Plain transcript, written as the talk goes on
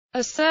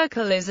A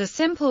circle is a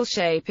simple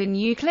shape in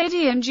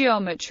Euclidean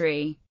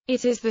geometry.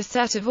 It is the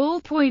set of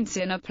all points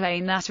in a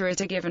plane that are at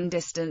a given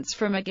distance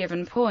from a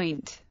given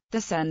point,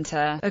 the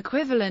center.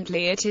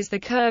 Equivalently, it is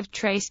the curve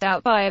traced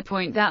out by a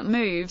point that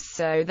moves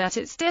so that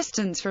its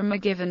distance from a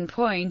given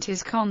point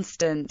is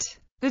constant.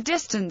 The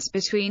distance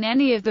between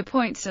any of the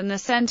points and the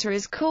center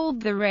is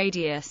called the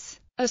radius.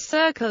 A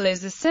circle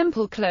is a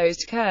simple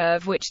closed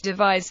curve which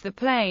divides the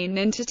plane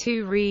into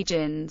two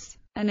regions,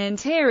 an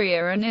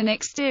interior and an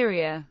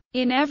exterior.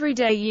 In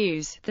everyday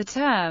use, the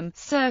term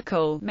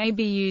circle may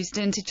be used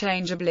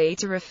interchangeably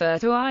to refer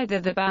to either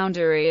the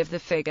boundary of the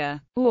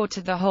figure, or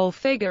to the whole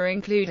figure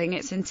including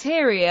its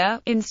interior.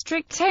 In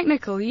strict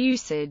technical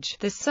usage,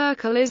 the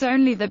circle is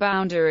only the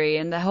boundary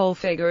and the whole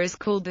figure is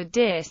called the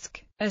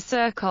disk. A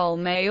circle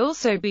may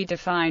also be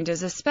defined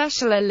as a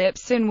special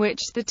ellipse in which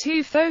the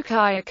two foci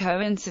are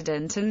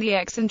coincident and the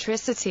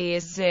eccentricity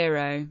is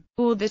zero,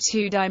 or the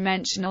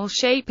two-dimensional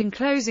shape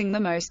enclosing the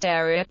most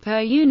area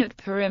per unit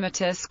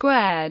perimeter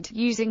squared,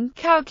 using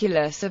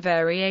calculus or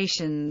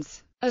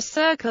variations. A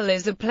circle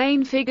is a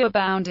plane figure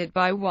bounded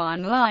by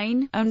one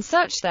line, and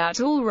such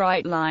that all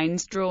right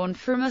lines drawn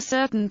from a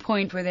certain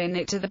point within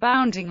it to the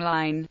bounding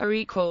line are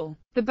equal.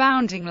 The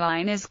bounding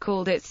line is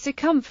called its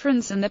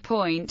circumference and the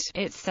point,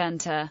 its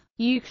center.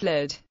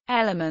 Euclid.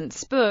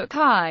 Elements Book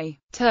I.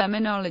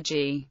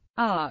 Terminology.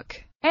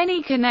 Arc.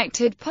 Any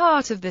connected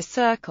part of the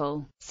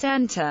circle.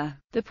 Center.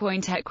 The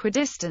point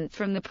equidistant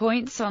from the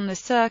points on the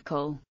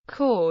circle.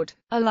 Chord.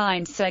 A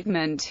line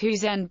segment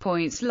whose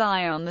endpoints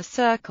lie on the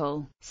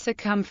circle.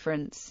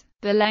 Circumference.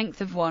 The length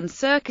of one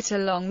circuit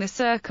along the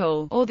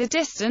circle, or the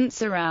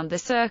distance around the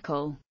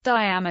circle.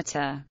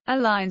 Diameter. A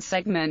line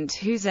segment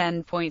whose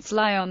endpoints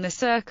lie on the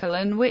circle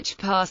and which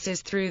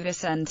passes through the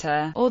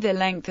center, or the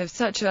length of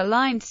such a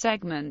line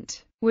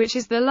segment, which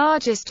is the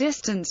largest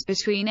distance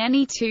between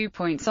any 2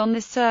 points on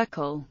the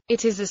circle.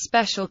 It is a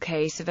special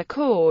case of a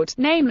chord,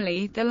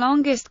 namely, the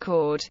longest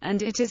chord,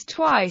 and it is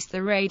twice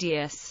the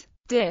radius.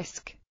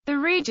 Disk. The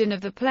region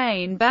of the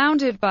plane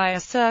bounded by a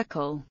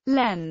circle.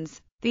 Lens.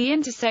 The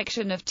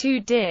intersection of two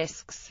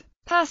disks.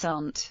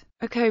 Passant.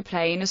 A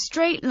coplane, a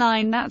straight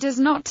line that does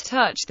not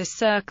touch the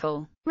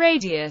circle.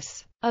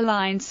 Radius. A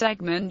line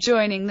segment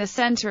joining the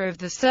center of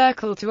the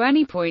circle to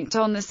any point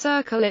on the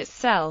circle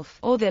itself,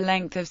 or the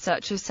length of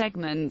such a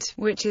segment,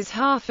 which is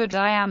half a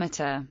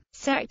diameter.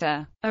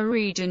 Sector. A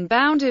region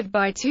bounded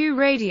by two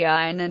radii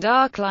and an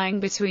arc lying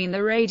between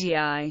the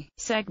radii.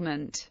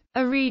 Segment.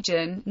 A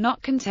region,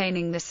 not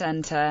containing the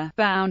center,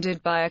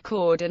 bounded by a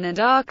chord and an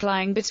arc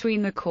lying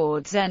between the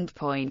chord's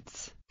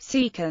endpoints.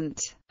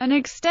 Secant. An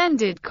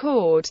extended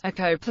chord, a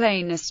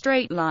coplane, a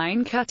straight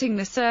line cutting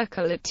the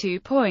circle at 2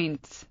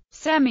 points.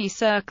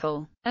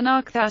 Semicircle. An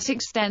arc that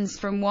extends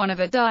from one of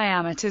a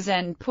diameter's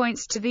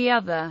endpoints to the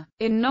other.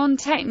 In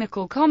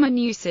non-technical common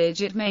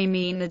usage it may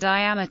mean the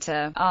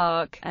diameter,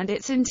 arc, and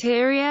its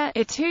interior,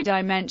 a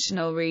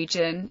two-dimensional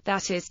region,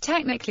 that is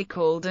technically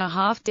called a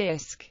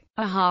half-disk.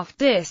 A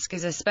half-disk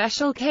is a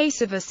special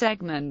case of a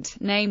segment,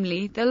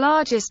 namely, the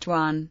largest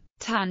one.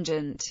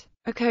 Tangent.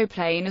 A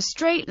coplane, a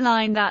straight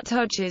line that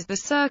touches the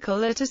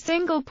circle at a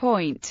single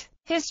point.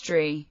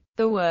 History.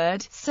 The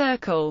word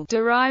circle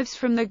derives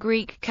from the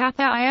Greek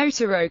kappa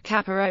iota rho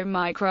kappa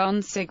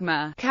omicron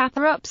sigma,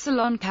 kappa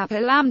upsilon kappa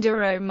lambda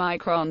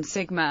omicron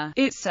sigma,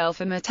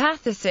 itself a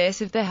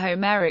metathesis of the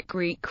Homeric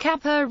Greek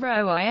kappa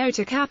rho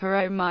iota kappa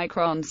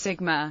omicron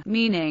sigma,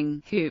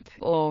 meaning hoop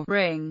or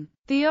ring.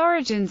 The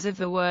origins of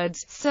the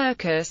words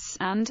circus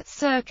and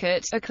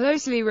circuit are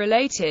closely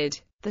related.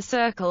 The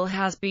circle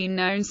has been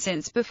known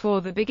since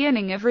before the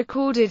beginning of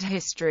recorded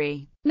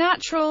history.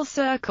 Natural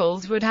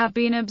circles would have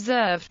been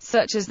observed,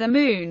 such as the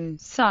moon,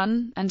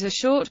 sun, and a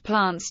short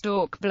plant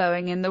stalk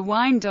blowing in the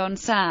wind on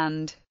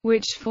sand,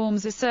 which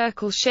forms a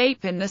circle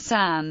shape in the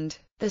sand.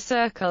 The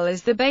circle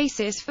is the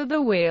basis for the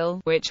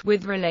wheel, which,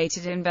 with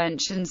related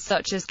inventions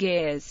such as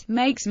gears,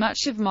 makes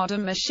much of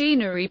modern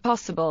machinery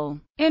possible.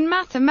 In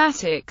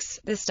mathematics,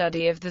 the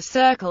study of the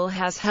circle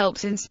has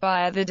helped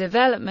inspire the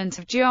development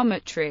of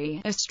geometry,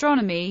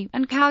 astronomy,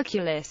 and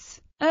calculus.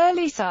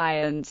 Early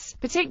science,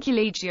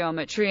 particularly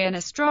geometry and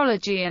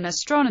astrology and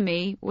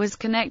astronomy, was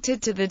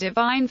connected to the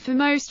divine for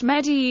most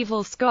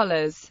medieval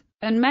scholars,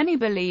 and many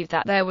believed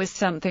that there was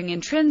something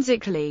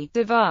intrinsically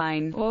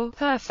divine, or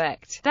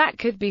perfect, that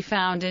could be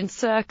found in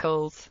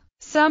circles.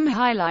 Some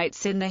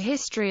highlights in the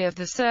history of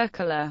the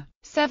circle are: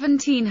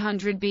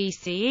 1700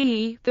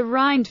 BCE, the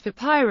Rhind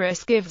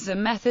papyrus gives a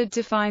method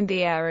to find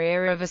the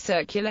area of a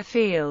circular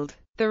field.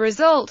 The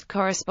result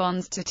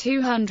corresponds to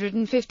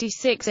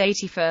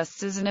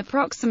 256/81 as an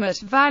approximate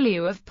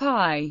value of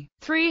pi.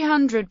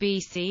 300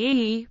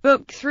 BCE,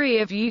 Book 3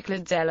 of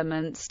Euclid's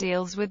Elements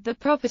deals with the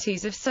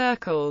properties of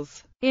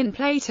circles. In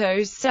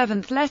Plato's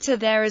seventh letter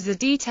there is a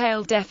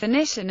detailed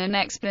definition and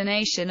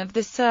explanation of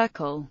the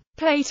circle.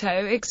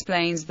 Plato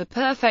explains the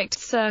perfect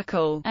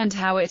circle, and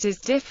how it is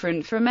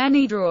different from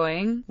any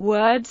drawing,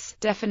 words,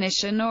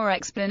 definition or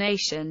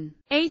explanation.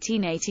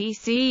 1880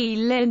 C. E.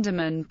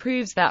 Lindemann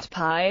proves that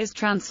pi is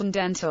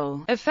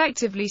transcendental,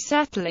 effectively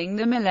settling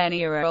the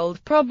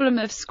millennia-old problem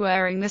of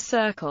squaring the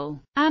circle.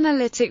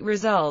 Analytic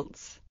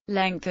results.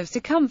 Length of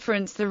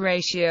circumference. The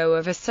ratio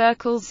of a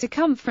circle's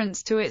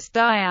circumference to its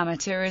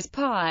diameter is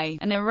pi,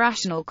 an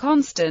irrational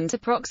constant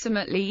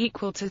approximately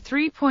equal to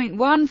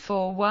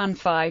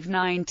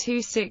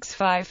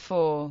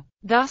 3.141592654.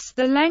 Thus,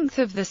 the length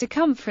of the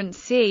circumference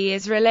c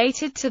is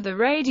related to the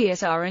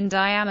radius r and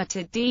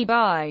diameter d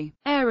by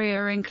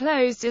area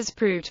enclosed as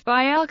proved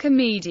by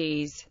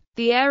Archimedes.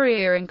 The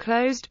area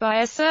enclosed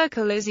by a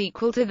circle is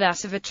equal to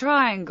that of a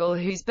triangle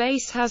whose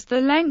base has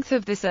the length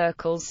of the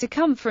circle's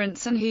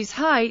circumference and whose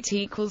height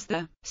equals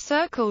the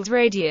circle's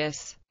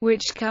radius,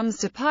 which comes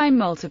to pi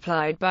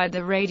multiplied by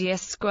the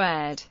radius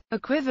squared.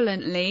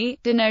 Equivalently,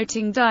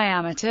 denoting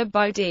diameter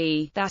by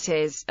d, that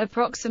is,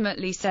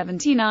 approximately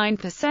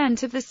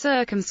 79% of the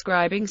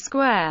circumscribing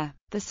square.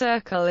 The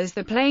circle is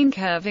the plane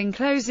curve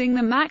enclosing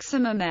the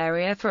maximum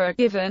area for a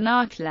given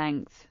arc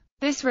length.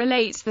 This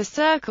relates the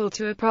circle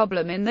to a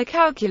problem in the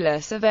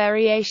calculus of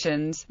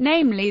variations,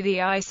 namely the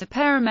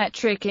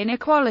isoperimetric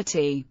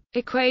inequality.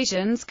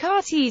 Equations.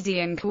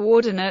 Cartesian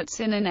coordinates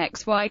in an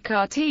xy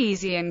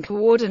Cartesian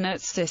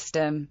coordinates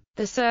system.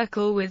 The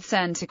circle with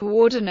center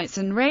coordinates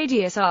and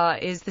radius r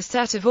is the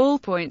set of all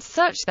points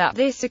such that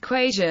this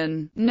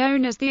equation,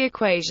 known as the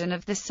equation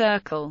of the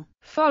circle,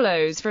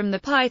 follows from the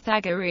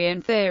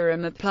Pythagorean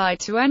theorem applied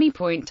to any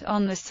point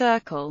on the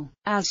circle.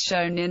 As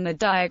shown in the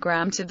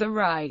diagram to the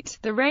right,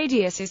 the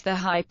radius is the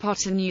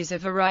hypotenuse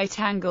of a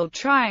right-angled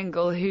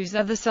triangle whose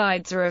other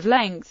sides are of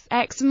length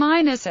x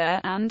minus a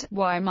and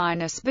y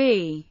minus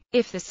b.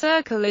 If the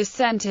circle is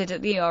centered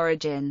at the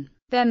origin,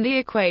 then the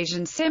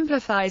equation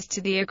simplifies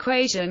to the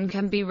equation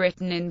can be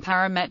written in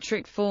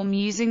parametric form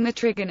using the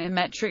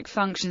trigonometric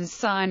functions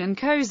sine and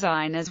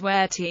cosine, as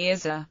where t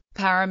is a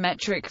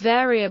parametric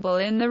variable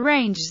in the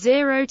range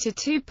 0 to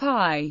 2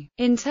 pi,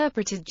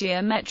 interpreted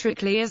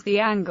geometrically as the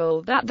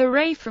angle that the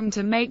ray from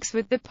t makes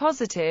with the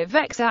positive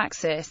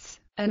x-axis.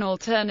 An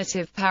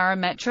alternative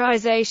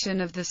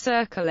parametrization of the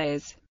circle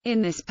is,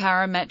 in this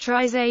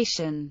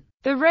parametrization,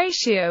 the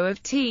ratio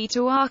of t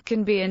to r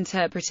can be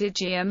interpreted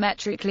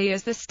geometrically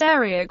as the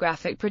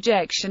stereographic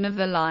projection of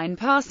the line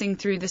passing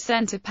through the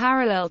center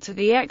parallel to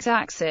the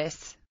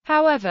x-axis.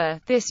 However,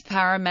 this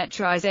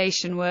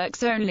parametrization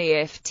works only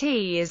if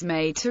t is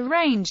made to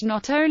range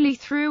not only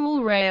through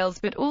all rails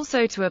but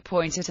also to a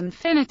point at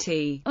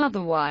infinity,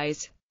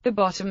 otherwise, the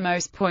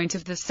bottommost point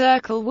of the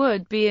circle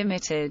would be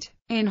omitted.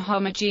 In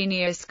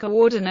homogeneous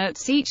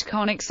coordinates, each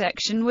conic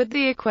section with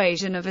the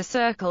equation of a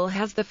circle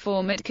has the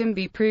form. It can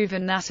be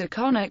proven that a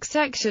conic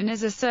section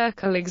is a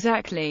circle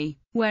exactly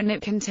when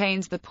it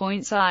contains the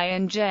points I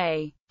and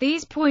j.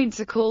 These points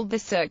are called the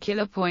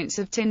circular points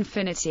of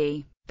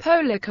infinity.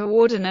 Polar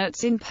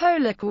coordinates. In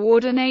polar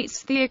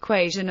coordinates, the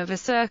equation of a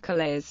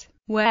circle is,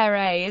 where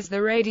a is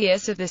the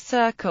radius of the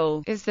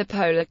circle, is the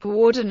polar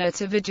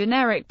coordinate of a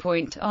generic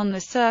point on the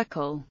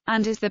circle,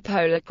 and is the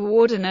polar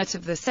coordinate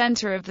of the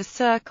center of the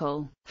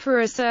circle. For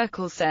a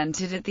circle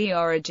centered at the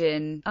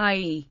origin,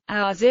 i.e.,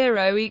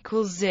 r0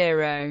 equals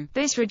 0,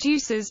 this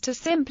reduces to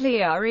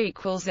simply r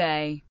equals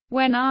a.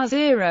 When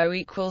r0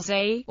 equals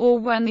a, or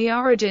when the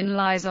origin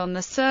lies on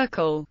the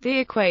circle, the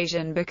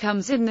equation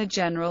becomes in the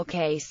general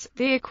case.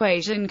 The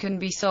equation can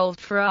be solved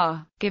for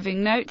r,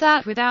 giving note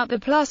that without the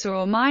plus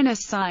or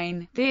minus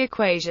sign, the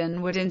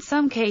equation would in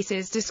some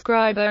cases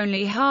describe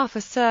only half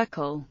a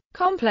circle.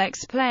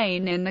 Complex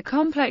plane. In the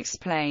complex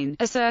plane,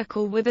 a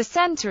circle with a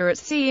center at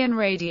c and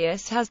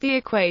radius has the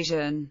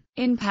equation.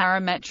 In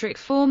parametric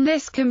form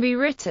this can be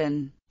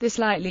written. The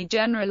slightly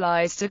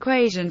generalized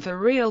equation for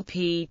real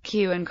p,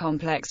 q and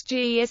complex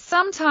g is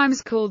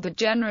sometimes called the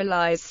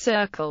generalized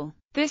circle.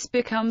 This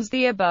becomes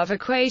the above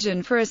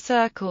equation for a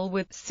circle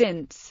with,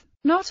 since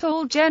not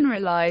all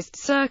generalized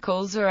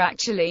circles are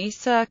actually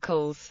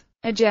circles.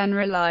 A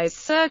generalized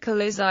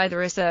circle is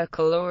either a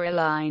circle or a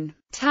line.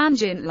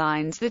 Tangent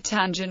lines. The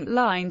tangent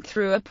line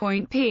through a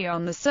point P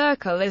on the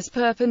circle is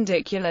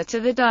perpendicular to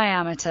the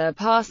diameter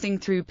passing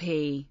through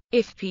P.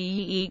 If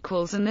P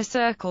equals and the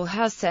circle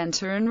has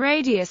center and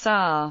radius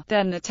r,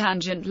 then the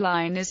tangent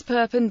line is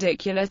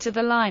perpendicular to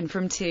the line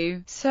from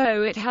 2,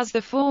 so it has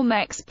the form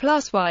x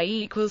plus y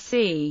equals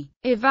c.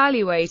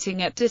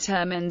 Evaluating it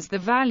determines the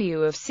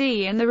value of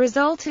c, and the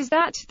result is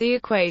that the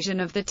equation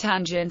of the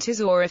tangent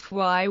is or if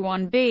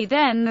y1b,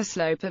 then the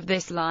slope of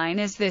this line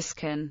is this.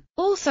 Can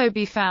also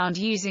be found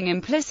using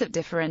implicit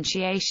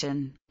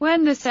differentiation.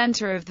 When the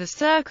center of the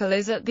circle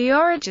is at the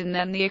origin,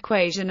 then the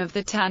equation of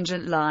the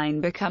tangent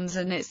line becomes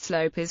and its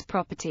slope is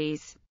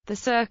properties. The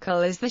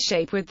circle is the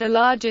shape with the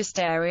largest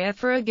area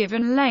for a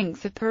given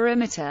length of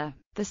perimeter.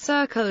 The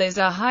circle is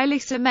a highly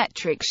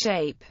symmetric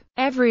shape.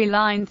 Every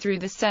line through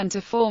the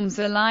center forms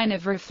a line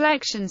of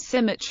reflection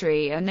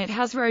symmetry, and it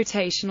has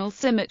rotational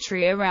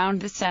symmetry around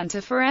the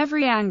center for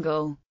every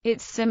angle.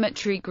 Its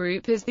symmetry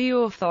group is the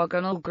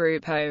orthogonal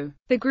group O.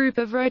 The group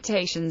of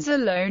rotations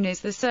alone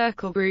is the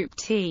circle group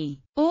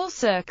T. All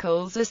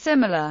circles are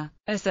similar.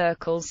 A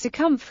circle's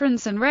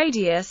circumference and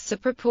radius are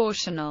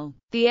proportional.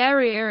 The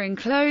area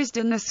enclosed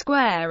and the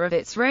square of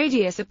its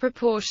radius are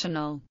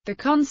proportional. The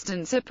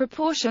constants of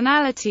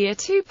proportionality are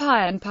 2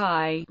 pi and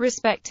pi,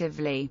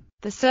 respectively.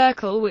 The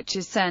circle which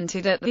is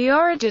centered at the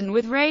origin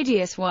with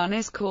radius 1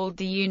 is called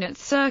the unit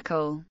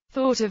circle.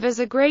 Thought of as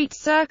a great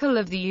circle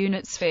of the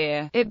unit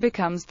sphere, it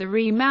becomes the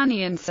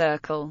Riemannian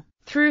circle.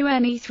 Through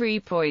any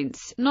 3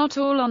 points, not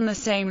all on the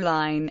same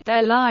line,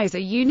 there lies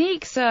a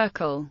unique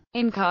circle.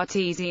 In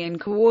Cartesian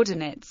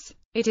coordinates,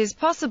 it is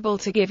possible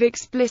to give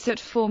explicit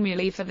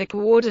formulae for the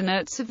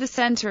coordinates of the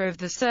center of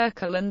the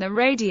circle and the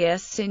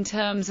radius in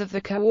terms of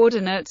the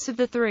coordinates of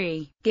the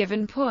 3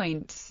 given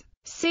points.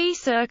 See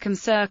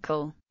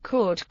circumcircle.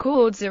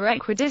 Chords are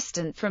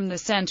equidistant from the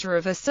center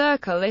of a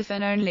circle if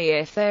and only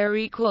if they are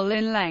equal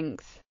in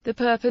length. The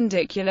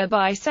perpendicular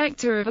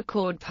bisector of a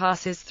chord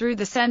passes through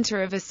the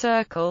center of a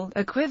circle,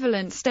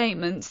 equivalent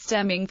statements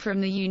stemming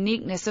from the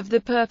uniqueness of the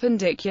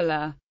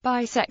perpendicular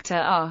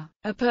bisector are: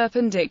 a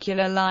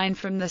perpendicular line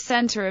from the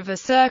center of a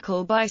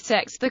circle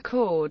bisects the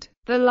chord.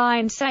 The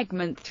line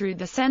segment through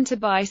the center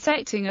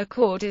bisecting a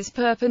chord is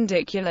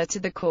perpendicular to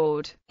the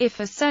chord. If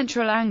a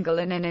central angle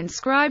and an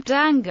inscribed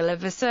angle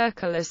of a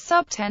circle are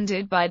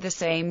subtended by the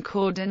same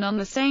chord and on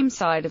the same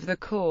side of the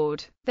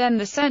chord, then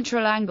the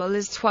central angle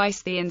is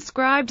twice the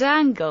inscribed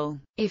angle.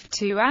 If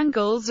 2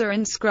 angles are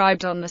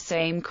inscribed on the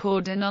same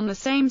chord and on the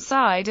same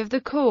side of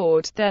the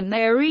chord, then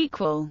they are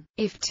equal.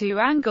 If 2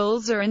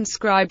 angles are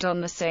inscribed on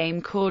the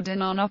same chord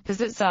and on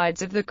opposite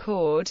sides of the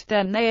chord,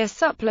 then they are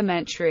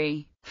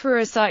supplementary. For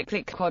a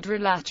cyclic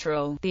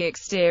quadrilateral, the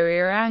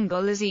exterior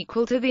angle is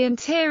equal to the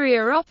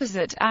interior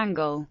opposite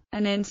angle.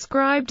 An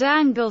inscribed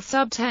angle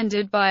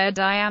subtended by a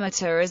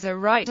diameter is a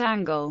right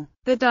angle.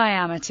 The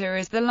diameter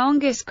is the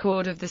longest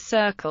chord of the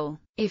circle.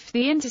 If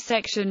the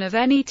intersection of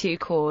any 2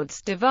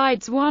 chords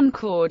divides one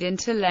chord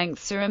into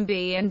lengths A and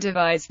B and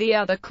divides the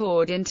other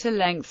chord into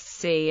lengths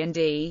C and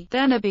D,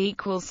 then AB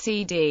equals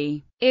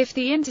CD. If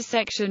the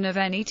intersection of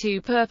any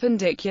 2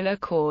 perpendicular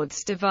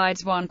chords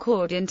divides one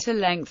chord into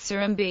lengths A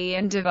and B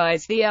and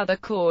divides the other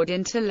chord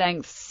into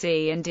lengths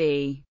C and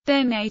D,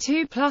 then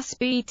A2 plus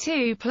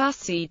B2 plus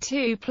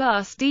C2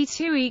 plus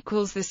D2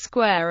 equals the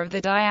square of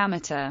the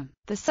diameter.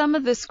 The sum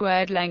of the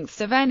squared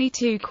lengths of any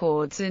 2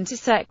 chords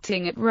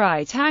intersecting at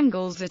right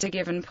angles at a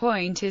given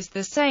point is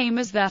the same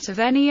as that of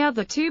any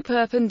other 2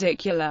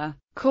 perpendicular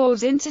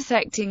chords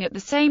intersecting at the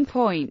same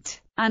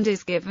point, and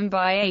is given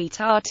by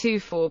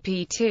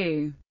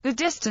 8R24P2. The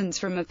distance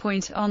from a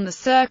point on the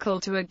circle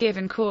to a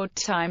given chord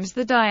times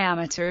the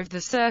diameter of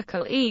the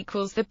circle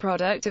equals the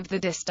product of the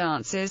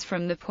distances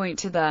from the point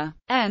to the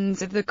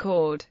ends of the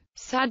chord.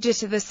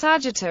 Sagitta. The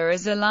sagitta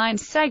is a line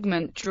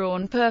segment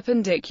drawn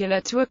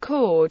perpendicular to a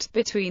chord,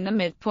 between the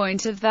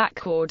midpoint of that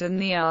chord and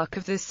the arc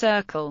of the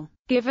circle.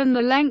 Given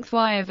the length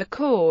y of a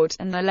chord,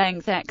 and the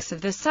length x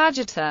of the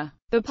sagitta,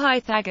 the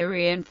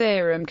Pythagorean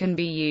theorem can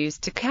be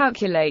used to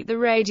calculate the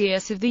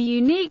radius of the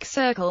unique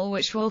circle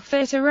which will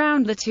fit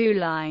around the 2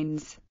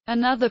 lines.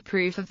 Another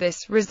proof of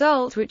this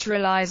result, which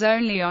relies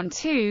only on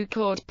 2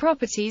 chord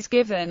properties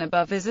given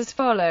above, is as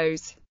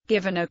follows.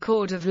 Given a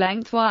chord of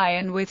length y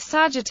and with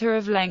sagitta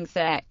of length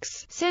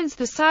x, since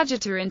the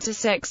sagitta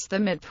intersects the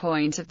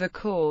midpoint of the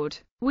chord,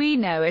 we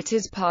know it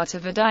is part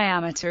of a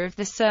diameter of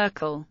the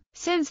circle.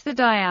 Since the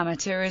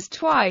diameter is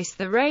twice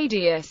the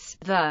radius,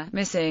 the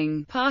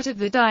missing part of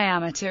the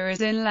diameter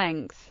is in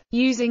length.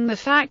 Using the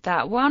fact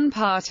that one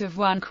part of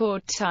one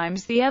chord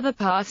times the other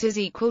part is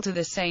equal to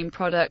the same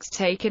products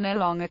taken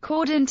along a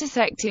chord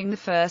intersecting the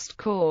first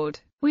chord,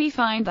 we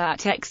find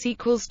that x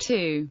equals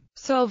 2.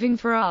 Solving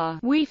for r,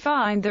 we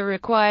find the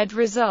required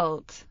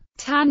result.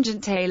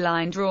 Tangent. A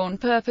line drawn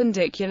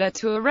perpendicular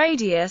to a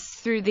radius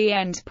through the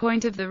end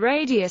point of the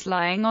radius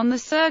lying on the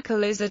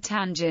circle is a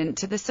tangent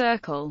to the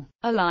circle.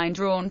 A line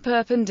drawn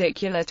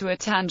perpendicular to a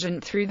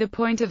tangent through the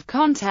point of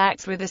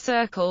contact with a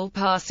circle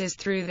passes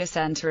through the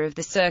center of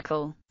the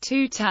circle.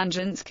 2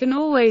 tangents can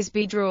always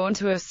be drawn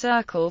to a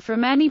circle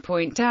from any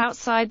point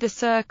outside the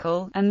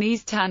circle, and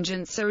these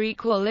tangents are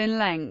equal in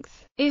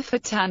length. If a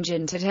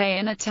tangent at A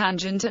and a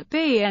tangent at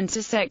B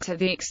intersect at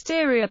the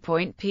exterior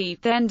point P,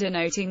 then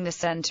denoting the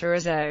center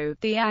as O,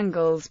 the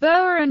angles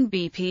BOA and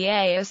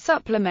BPA are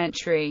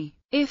supplementary.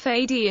 If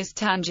AD is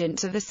tangent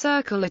to the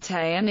circle at A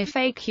and if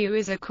AQ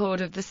is a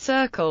chord of the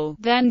circle,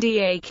 then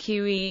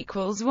DAQ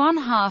equals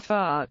 1/2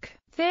 arc.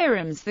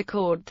 Theorems. The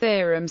chord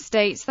theorem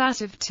states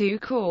that if 2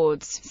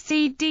 chords,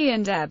 C, D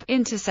and AB,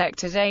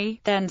 intersect at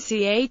A, then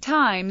CA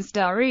times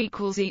DA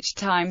equals each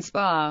times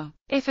bar.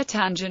 If a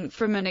tangent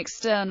from an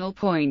external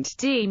point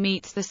D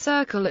meets the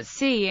circle at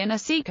C and a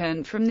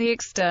secant from the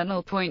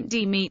external point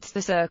D meets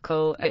the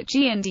circle at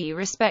G and D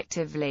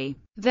respectively,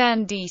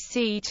 then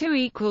dc2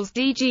 equals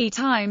dg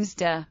times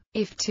d.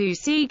 If two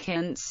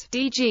secants,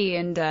 dg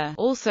and d,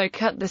 also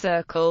cut the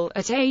circle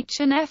at h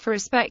and f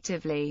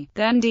respectively,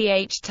 then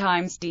dh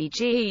times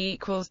dg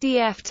equals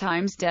df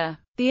times d.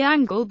 The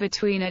angle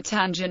between a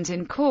tangent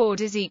and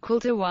chord is equal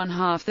to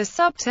 1/2 the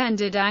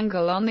subtended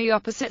angle on the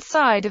opposite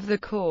side of the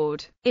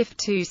chord. If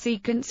two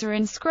secants are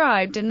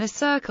inscribed in the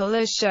circle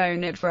as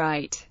shown at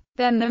right,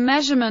 then the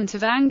measurement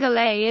of angle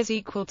A is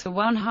equal to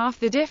 1/2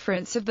 the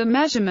difference of the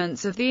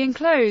measurements of the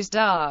enclosed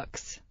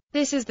arcs.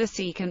 This is the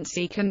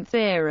secant-secant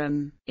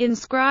theorem.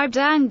 Inscribed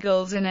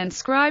angles, an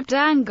inscribed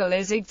angle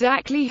is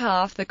exactly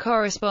half the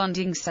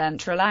corresponding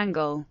central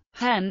angle.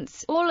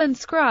 Hence, all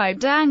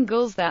inscribed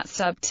angles that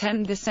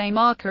subtend the same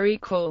arc are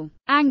equal.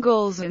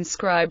 Angles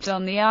inscribed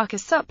on the arc are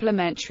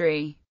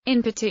supplementary.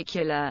 In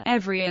particular,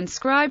 every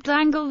inscribed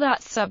angle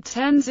that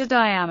subtends a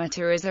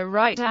diameter is a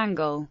right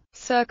angle.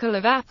 Circle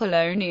of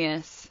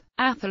Apollonius.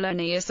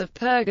 Apollonius of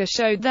Perga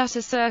showed that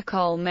a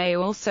circle may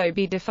also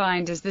be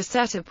defined as the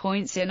set of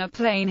points in a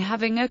plane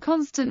having a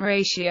constant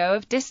ratio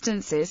of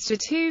distances to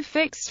two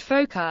fixed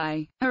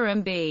foci, A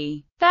and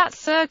B. That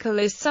circle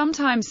is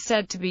sometimes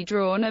said to be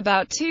drawn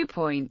about 2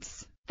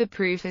 points. The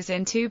proof is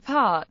in 2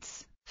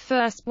 parts.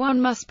 First,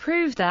 one must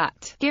prove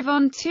that,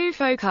 given two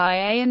foci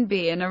A and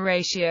B and a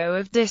ratio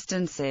of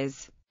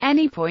distances,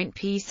 any point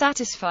P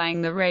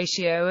satisfying the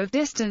ratio of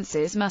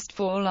distances must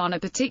fall on a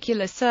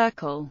particular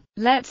circle.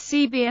 Let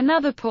C be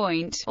another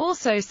point,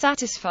 also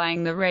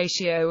satisfying the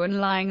ratio and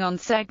lying on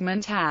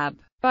segment AB.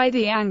 By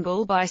the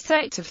angle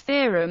bisective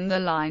theorem, the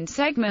line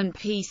segment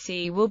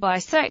PC will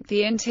bisect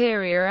the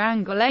interior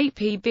angle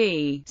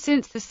APB,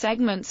 since the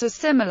segments are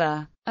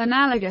similar.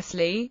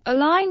 Analogously, a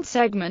line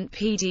segment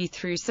PD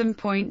through some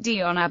point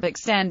D on AB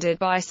extended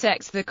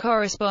bisects the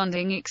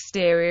corresponding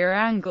exterior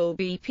angle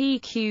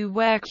BPQ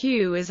where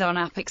Q is on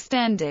AB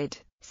extended.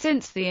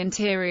 Since the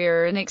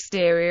interior and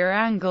exterior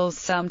angles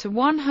sum to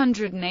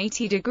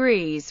 180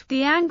 degrees,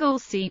 the angle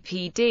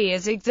CPD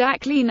is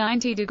exactly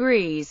 90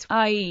 degrees,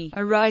 i.e.,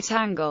 a right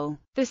angle.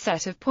 The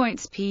set of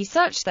points P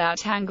such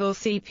that angle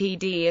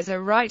CPD is a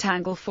right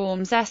angle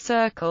forms a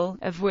circle,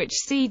 of which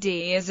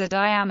CD is a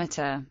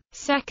diameter.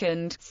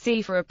 Second,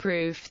 see for a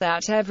proof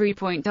that every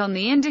point on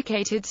the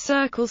indicated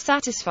circle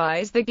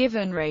satisfies the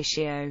given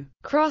ratio.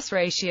 Cross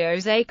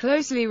ratios. A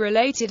closely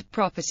related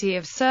property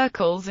of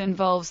circles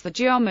involves the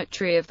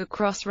geometry of the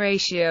cross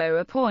ratio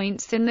of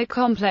points in the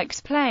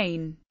complex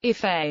plane.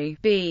 If A,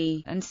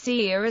 B, and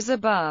C are as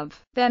above,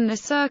 then the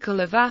circle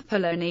of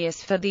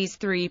Apollonius for these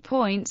 3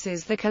 points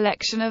is the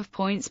collection of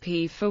points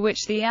P for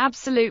which the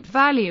absolute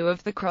value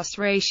of the cross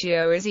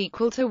ratio is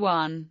equal to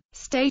 1.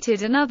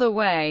 Stated another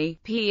way,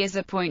 P is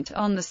a point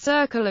on the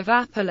circle of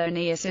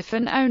Apollonius if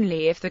and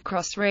only if the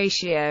cross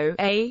ratio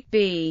A,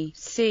 B,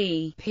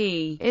 C,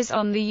 P is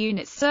on the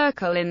unit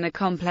circle in the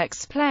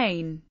complex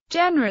plane.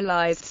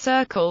 Generalized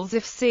circles.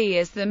 If C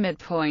is the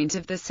midpoint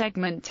of the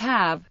segment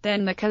tab,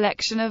 then the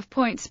collection of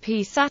points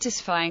P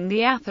satisfying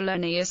the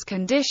Apollonius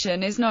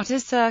condition is not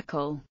a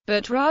circle,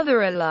 but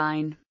rather a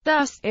line.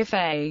 Thus, if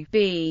A,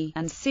 B,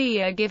 and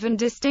C are given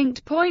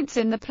distinct points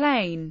in the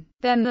plane,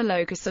 then the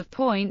locus of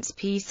points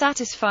P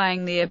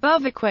satisfying the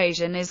above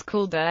equation is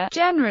called a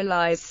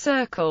generalized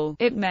circle.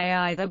 It may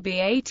either be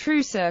a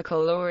true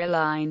circle or a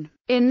line.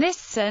 In this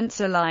sense,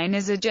 a line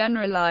is a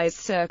generalized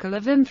circle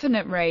of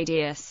infinite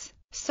radius.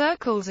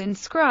 Circles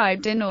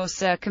inscribed in or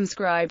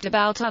circumscribed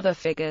about other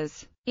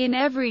figures. In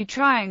every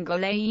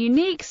triangle, a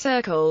unique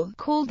circle,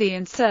 called the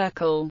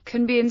incircle,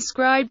 can be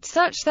inscribed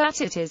such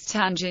that it is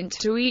tangent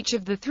to each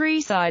of the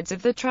 3 sides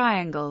of the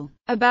triangle.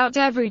 About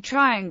every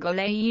triangle,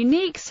 a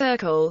unique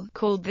circle,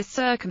 called the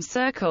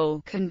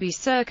circumcircle, can be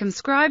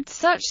circumscribed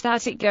such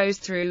that it goes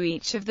through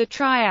each of the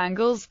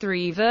triangle's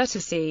 3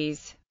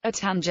 vertices. A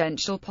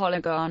tangential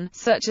polygon,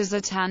 such as a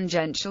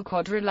tangential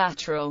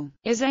quadrilateral,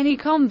 is any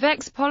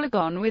convex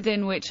polygon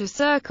within which a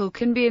circle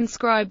can be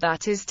inscribed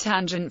that is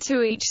tangent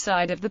to each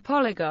side of the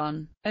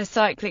polygon. A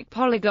cyclic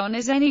polygon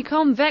is any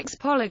convex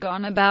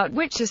polygon about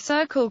which a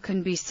circle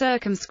can be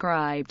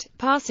circumscribed,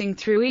 passing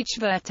through each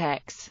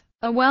vertex.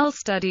 A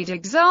well-studied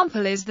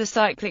example is the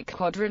cyclic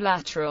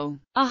quadrilateral.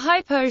 A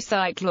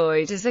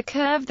hypocycloid is a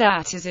curve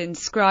that is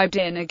inscribed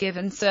in a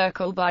given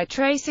circle by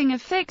tracing a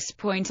fixed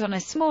point on a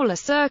smaller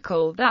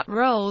circle that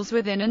rolls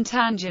within and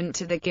tangent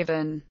to the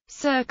given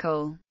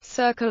circle.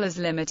 Circle as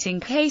limiting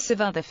case of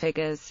other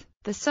figures.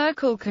 The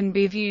circle can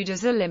be viewed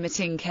as a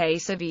limiting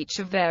case of each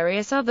of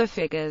various other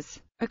figures.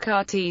 A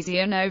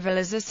Cartesian oval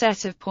is a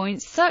set of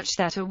points such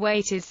that a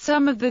weighted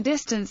sum of the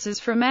distances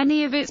from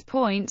any of its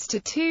points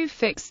to 2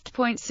 fixed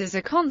points is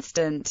a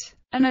constant.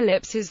 An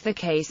ellipse is the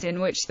case in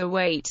which the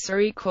weights are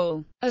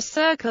equal. A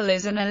circle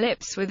is an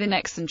ellipse with an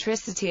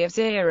eccentricity of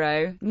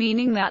 0,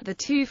 meaning that the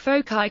 2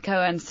 foci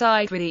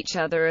coincide with each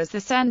other as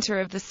the center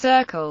of the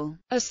circle.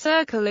 A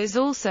circle is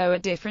also a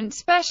different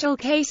special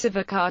case of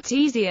a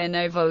Cartesian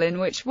oval in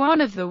which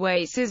one of the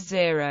weights is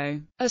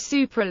 0. A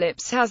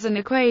superellipse has an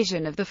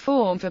equation of the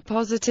form for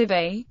positive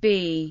a,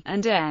 b,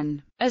 and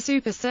n. A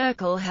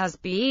supercircle has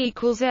B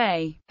equals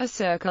A. A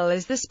circle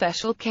is the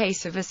special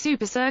case of a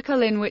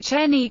supercircle in which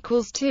n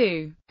equals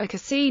 2. A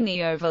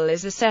Cassini oval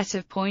is a set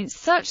of points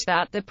such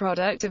that the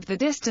product of the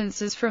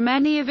distances from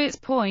any of its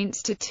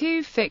points to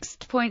two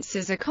fixed points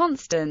is a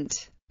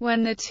constant.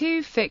 When the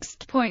two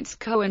fixed points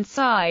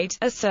coincide,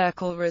 a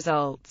circle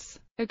results.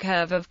 A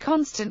curve of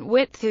constant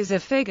width is a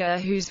figure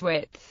whose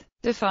width,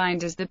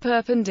 defined as the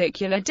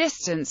perpendicular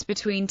distance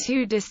between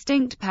two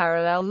distinct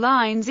parallel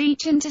lines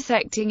each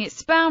intersecting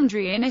its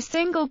boundary in a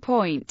single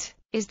point,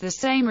 is the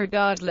same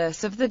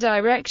regardless of the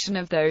direction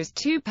of those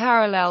two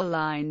parallel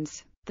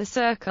lines. The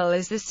circle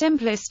is the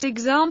simplest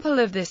example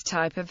of this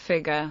type of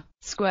figure.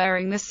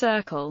 Squaring the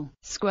circle.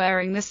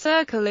 Squaring the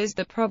circle is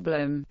the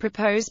problem,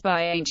 proposed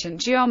by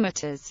ancient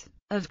geometers,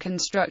 of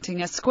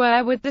constructing a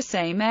square with the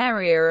same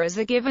area as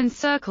a given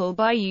circle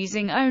by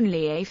using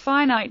only a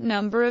finite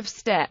number of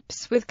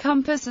steps with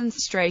compass and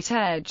straight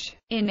edge.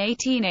 In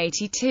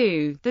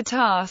 1882, the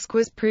task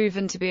was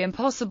proven to be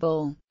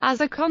impossible,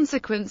 as a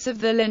consequence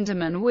of the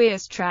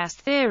Lindemann-Weierstrass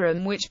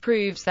theorem, which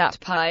proves that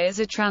pi is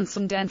a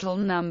transcendental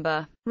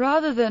number,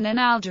 rather than an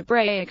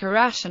algebraic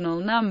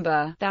irrational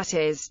number, that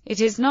is, it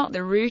is not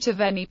the root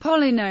of any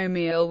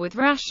polynomial with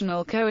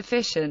rational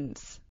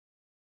coefficients.